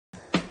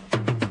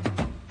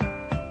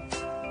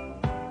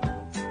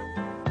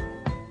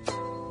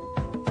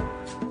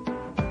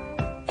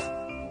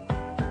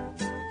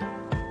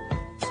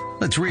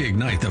Let's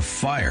reignite the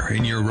fire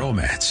in your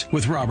romance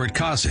with Robert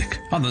Kosick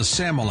on The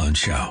Sam Malone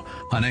Show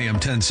on AM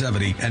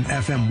 1070 and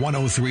FM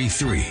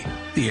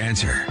 103.3. The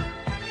Answer.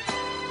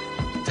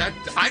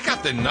 I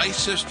got the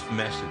nicest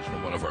message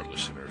from one of our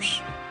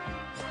listeners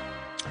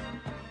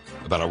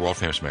about our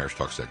world-famous marriage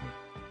talk segment.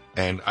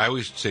 And I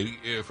always say,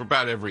 for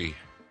about every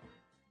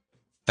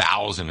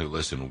 1,000 who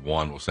listen,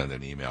 one will send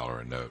an email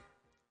or a note.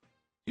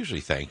 Usually,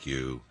 thank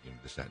you,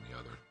 this, that, and the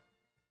other.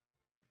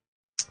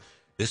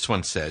 This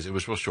one says, it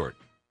was real short,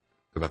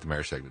 about the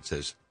marriage segment. It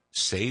says,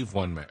 save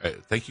one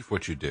thank you for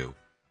what you do.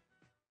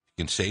 You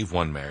can save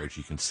one marriage,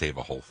 you can save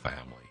a whole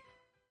family.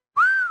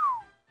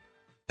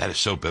 That is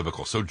so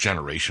biblical, so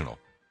generational.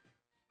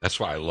 That's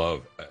why I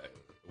love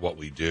what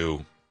we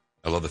do.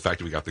 I love the fact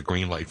that we got the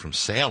green light from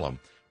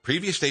Salem.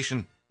 Previous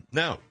station,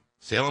 no.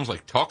 Salem's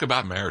like, talk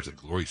about marriage, the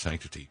glory,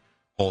 sanctity,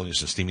 holiness,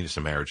 and steaminess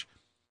of marriage.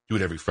 Do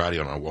it every Friday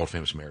on our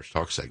world-famous marriage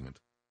talk segment.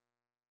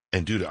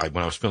 And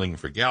when I was filling in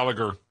for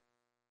Gallagher,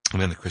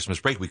 and then the Christmas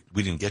break, we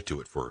didn't get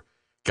to it for,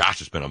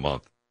 it's been a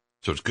month.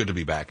 So it's good to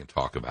be back and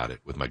talk about it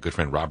with my good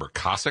friend Robert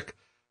Kosick.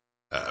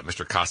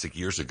 Mr. Kosick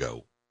years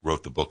ago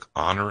wrote the book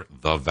Honor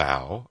the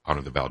Vow,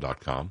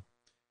 honorthevow.com.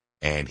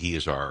 And he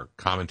is our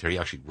commentary. He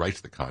actually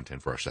writes the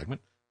content for our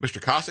segment. Mr.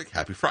 Kosick,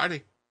 happy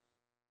Friday.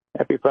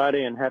 Happy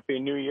Friday and Happy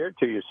New Year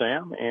to you,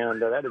 Sam.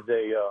 And that is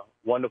a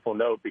wonderful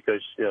note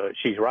because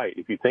she's right.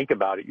 If you think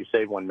about it, you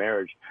save one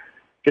marriage.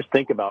 Just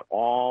think about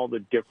all the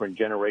different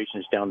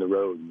generations down the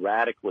road.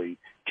 Radically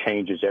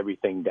changes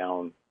everything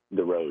down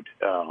the road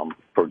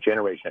for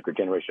generation after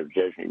generation after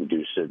generation. You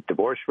reduce the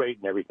divorce rate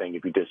and everything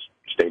if you just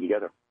stay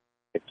together.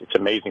 It's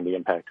amazing the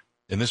impact.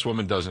 And this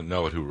woman doesn't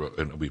know it, who wrote,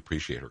 and we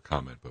appreciate her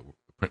comment, but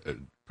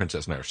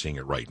Princess and I are seeing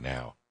it right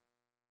now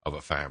of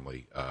a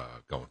family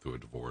going through a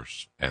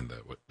divorce and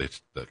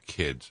the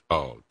kids.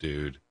 Oh,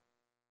 dude.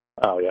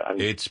 Oh, yeah.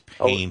 It's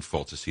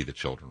painful to see the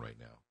children right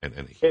now. And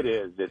it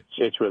is.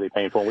 It's really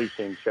painful. We've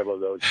seen several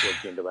of those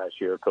towards the end of last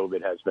year.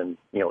 COVID has been,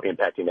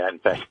 impacting that. In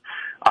fact,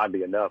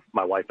 oddly enough,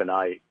 my wife and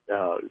I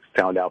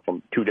found out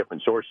from two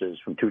different sources,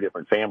 from two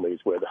different families,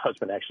 where the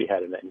husband actually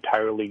had an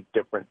entirely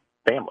different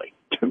family,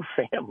 two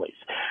families.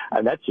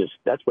 And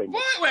that's way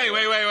more.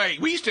 Wait.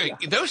 We used to,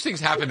 those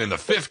things happened in the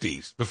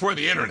 50s before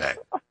the internet.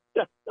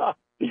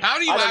 How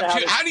do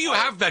you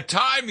have the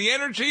time, the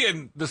energy,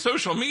 and the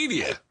social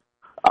media?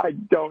 I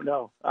don't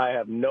know. I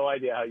have no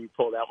idea how you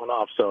pull that one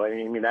off. So, I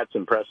mean, that's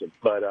impressive,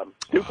 but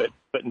stupid,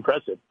 but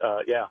impressive.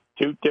 Yeah,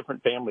 two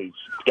different families,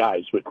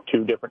 guys with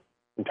two different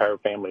entire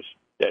families.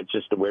 It's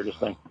just the weirdest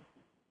thing.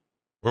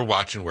 We're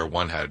watching where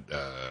one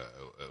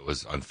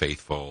was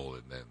unfaithful,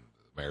 and then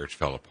the marriage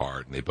fell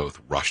apart, and they both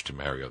rushed to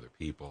marry other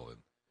people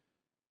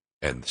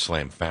and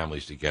slam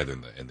families together,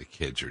 and the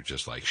kids are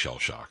just like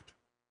shell-shocked.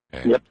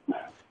 And,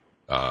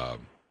 yep.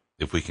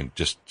 If we can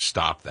just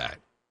stop that,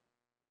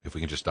 if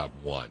we can just stop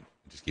one,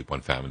 just keep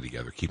one family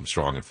together, keep them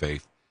strong in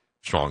faith,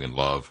 strong in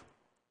love.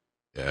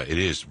 It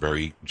is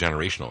very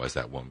generational, as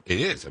that woman. It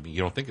is. I mean, you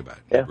don't think about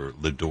it. Yeah. We're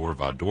lidor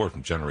vador,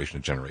 from generation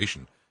to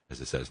generation,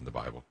 as it says in the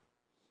Bible.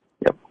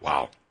 Yep.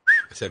 Wow.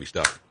 That's heavy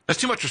stuff.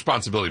 That's too much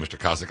responsibility, Mr.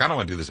 Kosick. I don't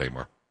want to do this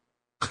anymore.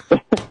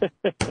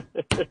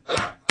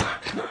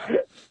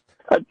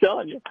 I'm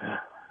telling you.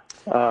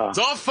 It's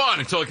all fun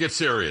until it gets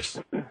serious.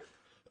 Yeah.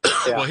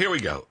 Well, here we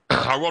go.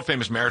 Our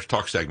world-famous marriage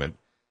talk segment.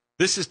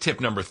 This is tip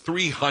number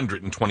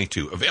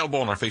 322, available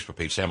on our Facebook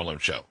page, Sam Malone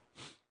Show.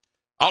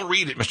 I'll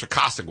read it. Mr.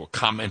 Kosick will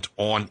comment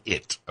on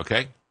it,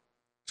 okay?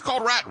 It's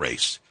called rat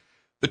race.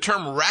 The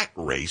term rat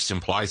race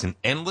implies an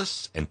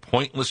endless and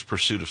pointless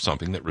pursuit of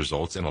something that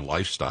results in a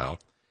lifestyle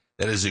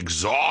that is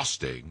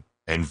exhausting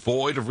and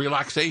void of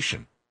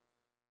relaxation.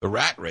 The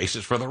rat race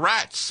is for the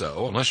rats,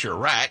 so unless you're a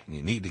rat,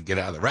 you need to get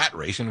out of the rat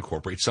race and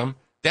incorporate some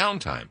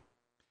downtime.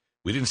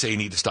 We didn't say you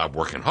need to stop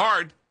working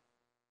hard.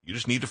 You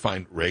just need to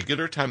find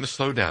regular time to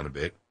slow down a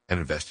bit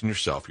and invest in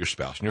yourself, your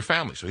spouse, and your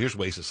family. So here's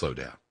ways to slow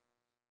down.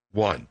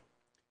 1,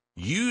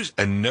 use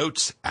a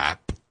notes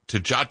app to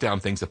jot down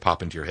things that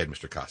pop into your head,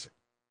 Mr. Kosick.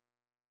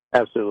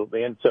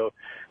 Absolutely. And so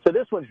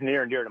this one's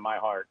near and dear to my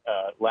heart.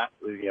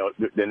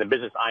 In the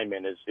business I'm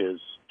in is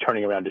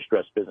turning around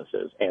distressed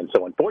businesses. And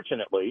so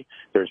unfortunately,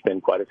 there's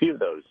been quite a few of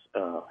those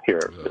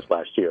here this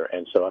last year.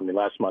 And so,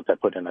 last month I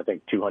put in, I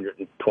think,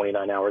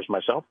 229 hours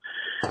myself.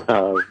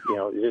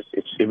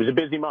 It was a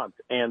busy month.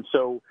 And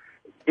so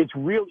it's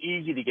real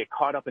easy to get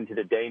caught up into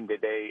the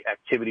day-to-day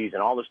activities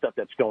and all the stuff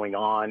that's going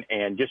on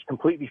and just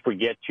completely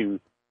forget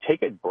to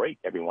take a break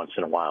every once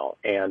in a while.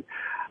 And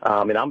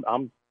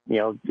I'm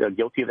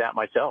guilty of that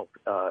myself.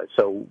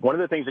 So one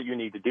of the things that you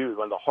need to do,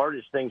 one of the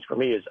hardest things for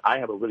me is I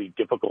have a really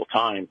difficult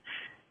time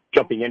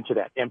jumping into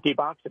that empty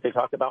box that they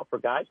talk about for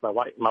guys. My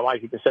wife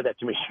even said that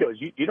to me. She goes,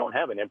 you don't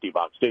have an empty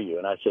box, do you?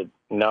 And I said,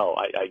 no,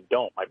 I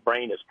don't. My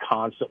brain is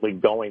constantly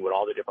going with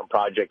all the different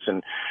projects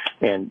and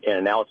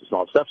analysis and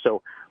all that stuff.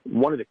 So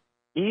one of the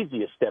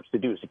easiest steps to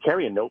do is to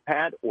carry a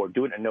notepad or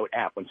do it in a note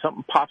app. When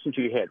something pops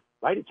into your head,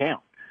 write it down.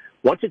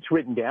 Once it's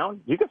written down,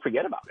 you can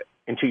forget about it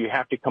until you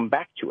have to come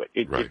back to it.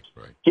 It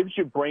gives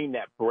your brain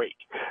that break.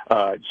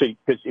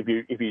 Because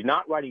if you're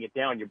not writing it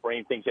down, your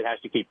brain thinks it has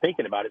to keep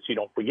thinking about it so you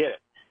don't forget it.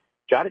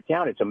 Jot it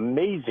down. It's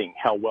amazing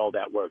how well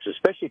that works,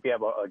 especially if you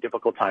have a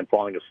difficult time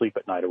falling asleep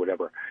at night or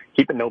whatever.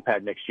 Keep a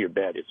notepad next to your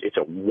bed. It's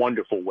a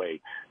wonderful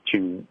way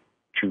to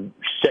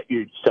set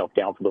yourself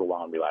down for a little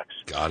while and relax.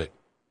 Got it.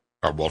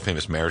 Our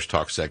world-famous Marriage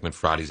Talk segment,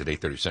 Fridays at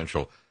 8:30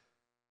 Central.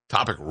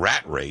 Topic,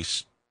 rat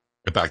race.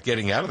 About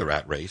getting out of the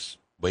rat race.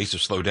 Ways to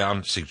slow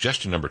down.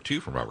 Suggestion number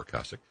 2 from Robert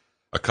Kosick.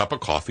 A cup of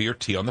coffee or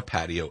tea on the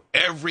patio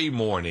every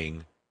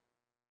morning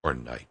or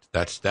night.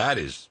 That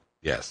is,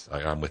 yes,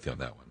 I'm with you on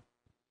that one.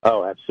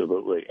 Oh,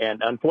 absolutely.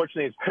 And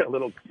unfortunately, it's been a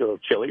little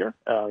chillier.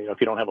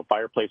 If you don't have a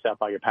fireplace out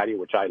by your patio,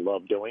 which I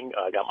love doing,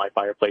 I got my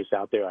fireplace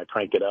out there. I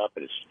crank it up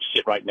and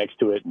sit right next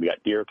to it. And we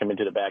got deer come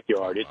into the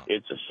backyard.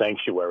 It's a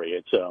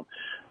sanctuary.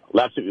 I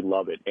absolutely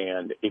love it.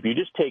 And if you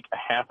just take a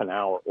half an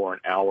hour or an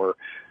hour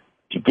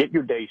to get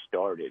your day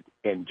started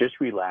and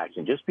just relax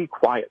and just be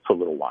quiet for a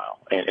little while.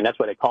 And that's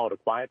why they call it a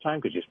quiet time,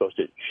 because you're supposed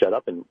to shut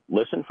up and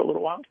listen for a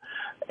little while.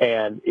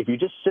 And if you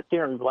just sit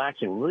there and relax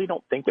and really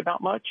don't think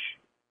about much,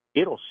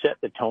 it'll set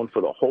the tone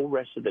for the whole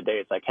rest of the day.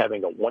 It's like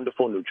having a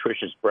wonderful,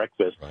 nutritious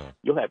breakfast. Wow.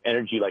 You'll have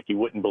energy like you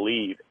wouldn't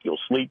believe. You'll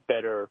sleep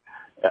better.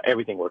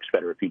 Everything works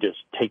better if you just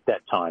take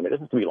that time. It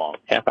doesn't have to be long,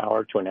 half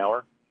hour to an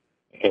hour.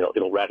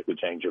 It'll radically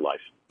change your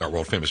life. Our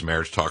world-famous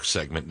Marriage Talk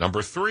segment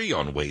number 3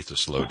 on ways to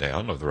slow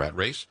down of the rat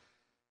race.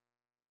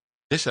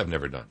 This I've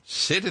never done.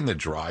 Sit in the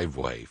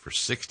driveway for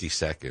 60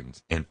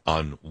 seconds and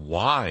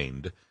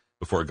unwind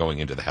before going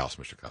into the house,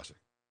 Mr. Kosick.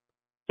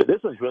 So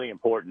this one's really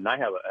important. I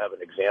have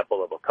an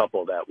example of a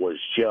couple that was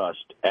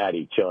just at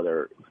each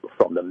other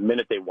from the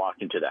minute they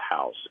walked into the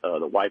house.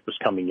 The wife was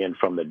coming in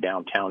from the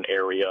downtown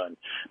area and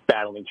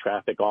battling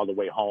traffic all the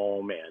way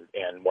home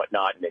and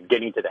whatnot, and then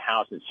getting to the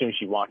house. And as soon as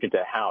she walked into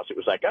the house, it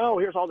was like, oh,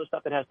 here's all the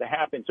stuff that has to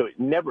happen. So it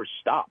never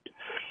stopped.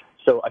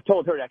 So I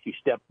told her to actually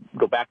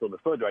go back a little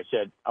bit further. I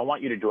said, I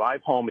want you to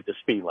drive home at the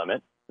speed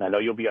limit. I know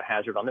you'll be a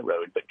hazard on the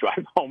road, but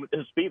drive home at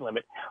the speed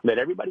limit. Let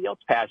everybody else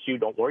pass you.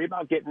 Don't worry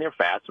about getting there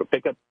fast. So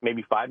pick up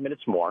maybe 5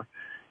 minutes more,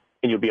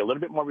 and you'll be a little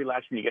bit more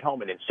relaxed when you get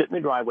home. And then sit in the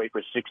driveway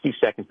for 60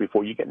 seconds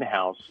before you get in the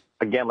house,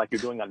 again, like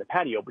you're doing on the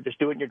patio, but just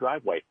do it in your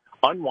driveway.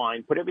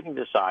 Unwind, put everything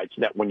to the side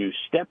so that when you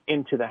step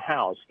into the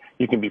house,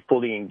 you can be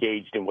fully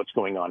engaged in what's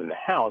going on in the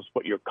house,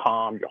 but you're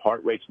calm, your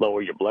heart rate's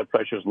lower, your blood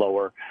pressure's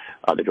lower.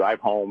 The drive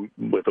home,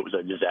 if it was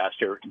a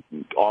disaster,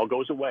 all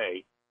goes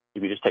away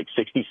if you just take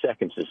 60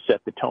 seconds to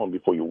set the tone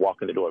before you walk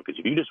in the door. Because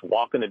if you just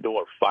walk in the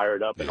door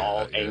fired up and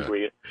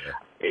angry,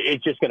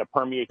 it's just going to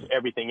permeate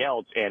everything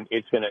else, and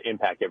it's going to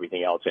impact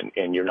everything else,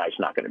 and your night's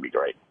not going to be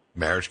great.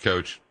 Marriage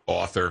coach,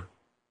 author,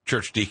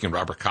 church deacon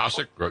Robert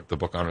Kosick wrote the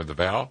book Honor the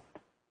Vow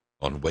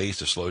on ways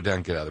to slow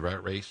down, get out of the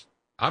rat race.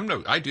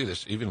 I do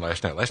this even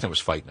last night. Last night was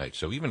fight night,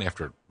 so even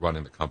after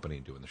running the company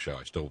and doing the show,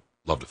 I still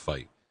love to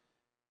fight.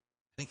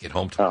 I think at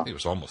home time, it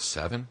was almost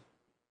 7.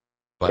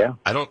 But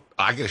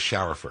I get a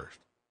shower first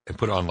and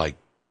put on like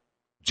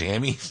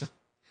jammies.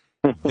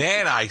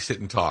 Then I sit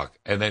and talk,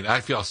 and then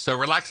I feel so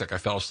relaxed, like I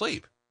fell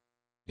asleep.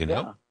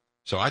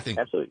 So I think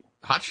absolutely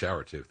hot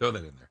shower too. Throw that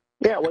in there.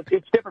 Yeah, well,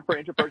 it's different for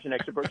introverts and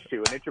extroverts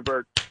too. An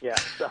introvert,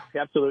 so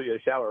absolutely a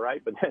shower,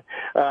 right? But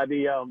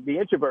the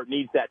introvert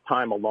needs that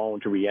time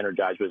alone to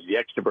re-energize, whereas the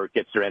extrovert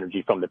gets their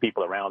energy from the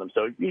people around them.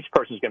 So each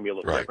person's going to be a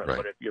little different. Right.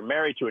 But if you're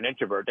married to an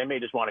introvert, they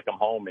may just want to come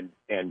home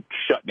and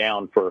shut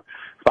down for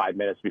 5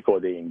 minutes before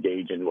they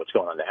engage in what's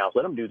going on in the house.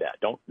 Let them do that.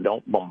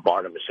 Don't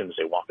bombard them as soon as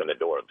they walk in the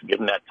door. Give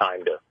them that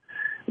time to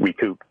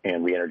recoup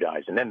and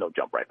re-energize, and then they'll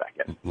jump right back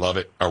in. Love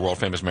it. Our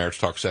world-famous Marriage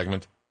Talk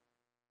segment.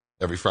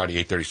 Every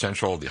Friday, 8:30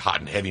 Central, the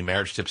hot and heavy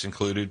marriage tips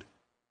included.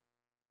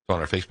 It's on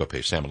our Facebook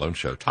page, Sam Malone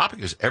Show. Topic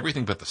is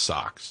everything but the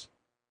socks.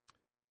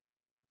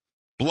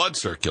 Blood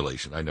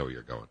circulation, I know where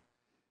you're going,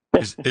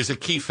 is a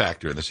key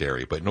factor in this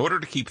area. But in order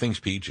to keep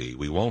things PG,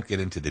 we won't get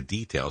into the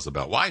details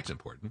about why it's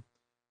important.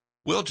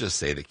 We'll just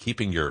say that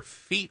keeping your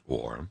feet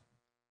warm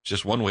is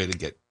just one way to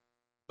get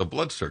the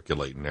blood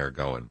circulating there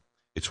going.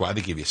 It's why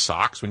they give you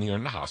socks when you're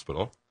in the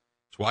hospital.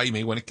 It's why you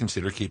may want to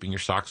consider keeping your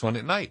socks on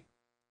at night.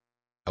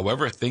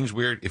 However, if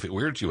it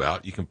weirds you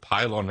out, you can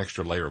pile on an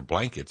extra layer of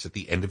blankets at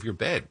the end of your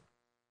bed.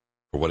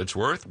 For what it's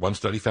worth, one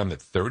study found that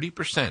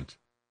 30%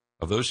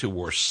 of those who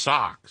wore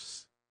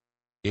socks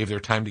gave their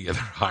time together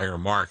higher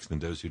marks than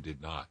those who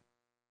did not.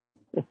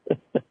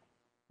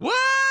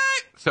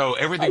 What? So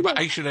everything,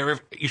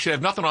 you should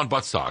have nothing on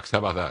but socks. How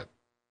about that?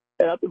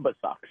 Nothing but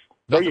socks.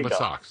 Nothing but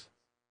socks.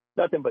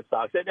 Nothing but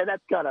socks, and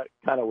that's kind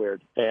of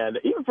weird. And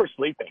even for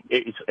sleeping,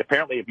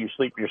 apparently if you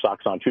sleep with your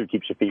socks on too, it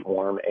keeps your feet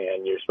warm,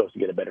 and you're supposed to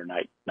get a better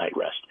night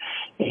rest.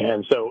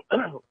 And so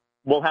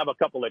we'll have a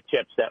couple of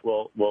tips that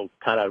will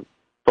kind of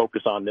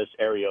focus on this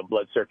area of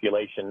blood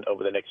circulation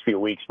over the next few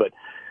weeks. But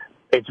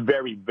it's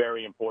very,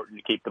 very important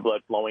to keep the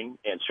blood flowing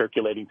and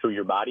circulating through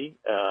your body.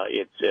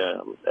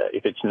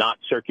 If it's not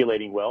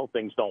circulating well,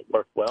 things don't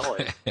work well.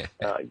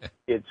 And,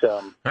 it's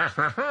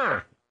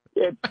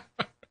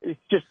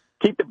just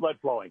keep the blood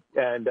flowing,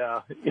 and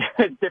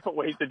different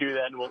ways to do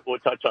that, and we'll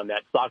touch on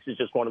that. Socks is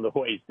just one of the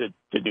ways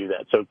to do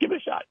that. So give it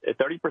a shot. At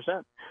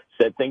 30%,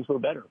 said things were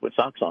better with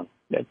socks on.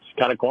 It's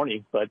kind of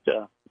corny, but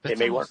it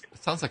may work.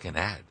 It sounds like an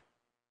ad.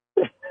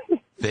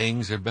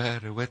 Things are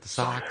better with the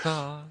socks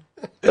on.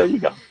 There you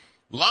go.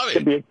 Love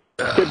it.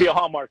 Could be a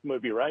Hallmark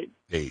movie, right?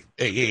 Hey.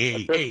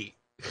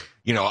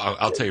 You know,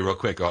 I'll tell you real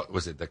quick.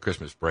 Was it the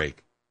Christmas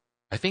break?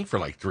 I think for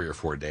like 3 or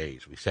 4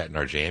 days, we sat in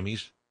our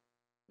jammies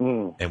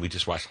and we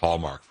just watched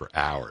Hallmark for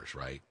hours,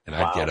 right? And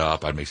I'd get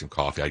up, I'd make some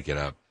coffee, I'd get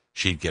up,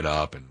 she'd get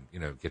up and,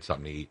 get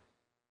something to eat.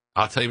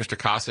 I'll tell you, Mr.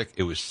 Cossack,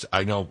 it was,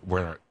 I know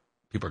where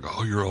people go,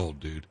 oh, you're old,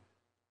 dude.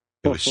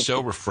 It was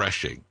so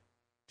refreshing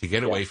to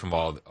get away from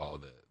all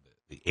the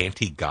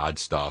anti-God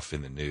stuff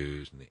in the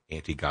news and the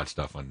anti-God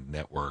stuff on the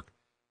network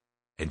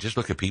and just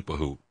look at people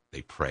who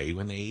they pray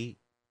when they eat.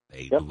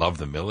 They love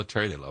the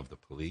military. They love the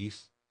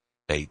police.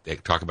 They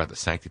talk about the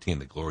sanctity and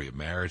the glory of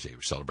marriage. They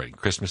were celebrating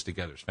Christmas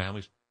together as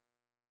families.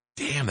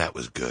 Damn, that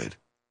was good.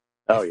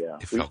 Oh, yeah.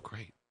 It felt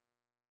great.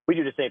 We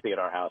do the same thing at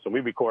our house, and we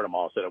record them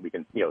all so that we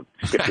can,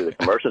 skip through the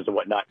commercials and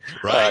whatnot.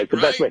 Right. It's the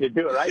best way to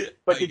do it, right?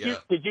 But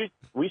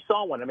we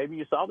saw one, and maybe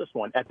you saw this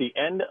one, at the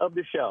end of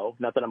the show,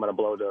 not that I'm going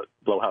to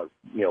blow how,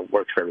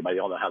 works for everybody. They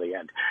all know how they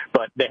end.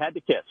 But they had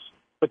the kiss,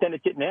 but then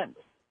it didn't end.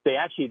 They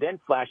actually then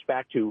flashed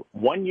back to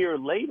 1 year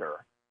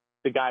later.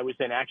 The guy was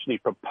then actually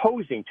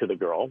proposing to the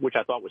girl, which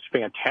I thought was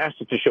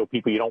fantastic to show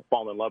people you don't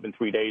fall in love in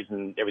 3 days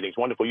and everything's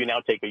wonderful. You now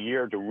take a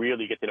year to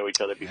really get to know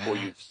each other before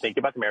you think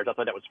about the marriage. I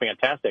thought that was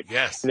fantastic.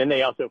 Yes. And then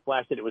they also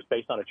flashed that it was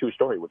based on a true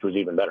story, which was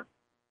even better.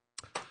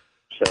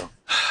 So,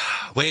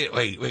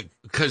 Wait.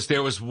 Because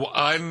there was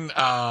one,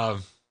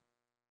 was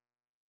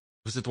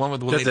it the one with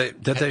the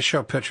Did they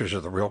show pictures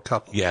of the real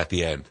couple? Yeah, at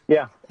the end.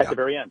 Yeah, at the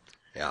very end.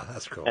 Yeah,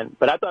 that's cool.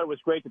 But I thought it was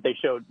great that they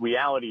showed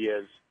reality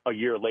is a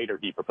year later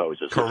he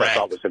proposes. Correct. Which I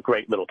thought was a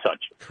great little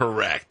touch.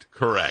 Correct.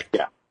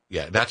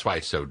 Yeah, that's why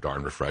it's so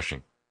darn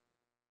refreshing.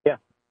 Yeah.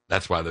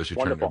 That's why those who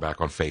turn Wonderful. their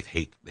back on faith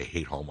hate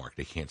Hallmark.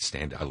 They can't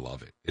stand it. I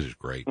love it. It is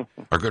great.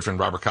 Our good friend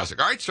Robert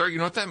Cossack. All right, sir, you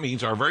know what that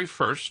means. Our very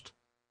first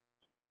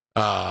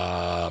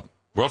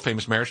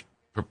world-famous marriage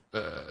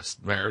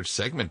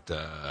segment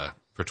for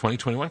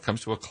 2021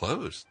 comes to a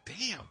close.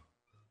 Damn.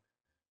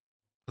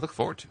 I look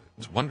forward to it.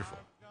 It's wonderful.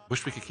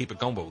 Wish we could keep it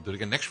going, but we'll do it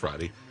again next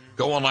Friday.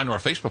 Go online to our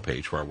Facebook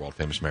page for our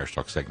world-famous Marriage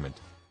Talk segment.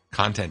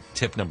 Content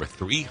tip number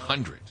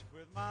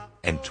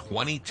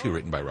 322,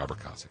 written by Robert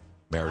Cossack,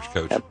 marriage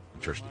coach and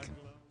church deacon.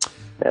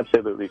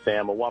 Absolutely,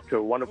 Sam. We're off to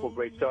a wonderful,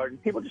 great start.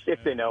 And people, just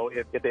if they know,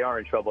 if they are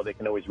in trouble, they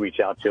can always reach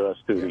out to us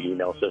through the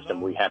email system.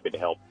 We're happy to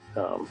help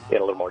in a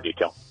little more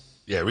detail.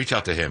 Yeah, reach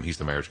out to him. He's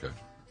the marriage coach.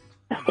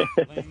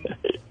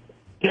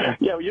 Yeah,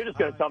 well, you're just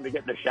going to tell him to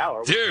get in the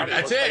shower. Dude,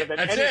 that's it.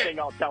 That's anything it.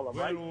 I'll tell him,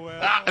 right?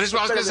 This is what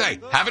I was going to say.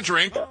 Have a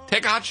drink.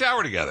 Take a hot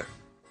shower together.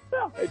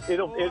 Well, it's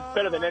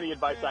better than any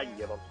advice I can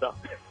give them. So.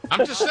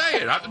 I'm just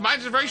saying.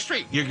 Mine's very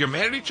straight. You're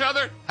mad at each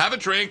other? Have a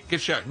drink.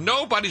 Get showered.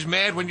 Nobody's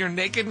mad when you're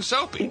naked and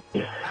soapy.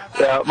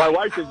 My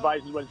wife's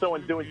advice is when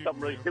someone's doing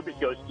something really stupid,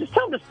 she goes, just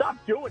tell them to stop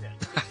doing it.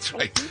 That's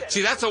right.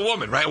 See, that's a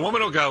woman, right? A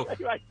woman will go,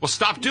 well,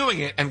 stop doing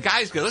it. And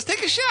guys go, let's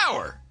take a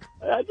shower.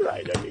 That's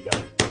right. There you go.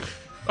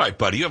 All right,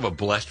 buddy. You have a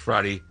blessed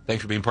Friday.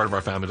 Thanks for being part of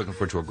our family. Looking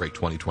forward to a great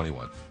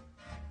 2021.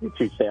 You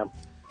too, Sam.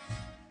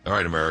 All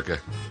right, America.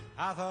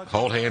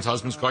 Hold hands.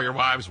 Husbands call your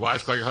wives.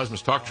 Wives call your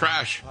husbands. Talk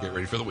trash. Get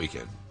ready for the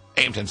weekend.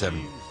 AM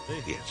 1070.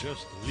 Yeah.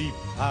 Just leap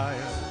higher,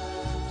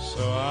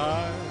 so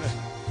I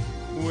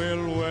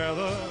will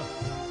weather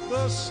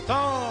the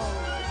storm.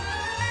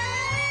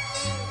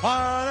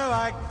 Why do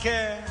I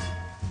care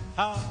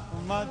how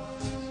much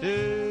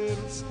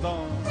it'll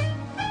storm?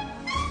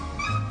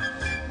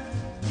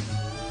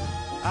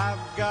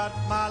 I've got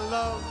my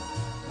love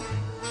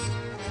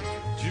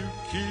to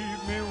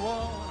keep me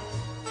warm.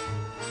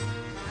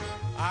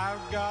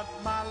 I've got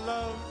my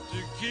love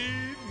to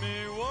keep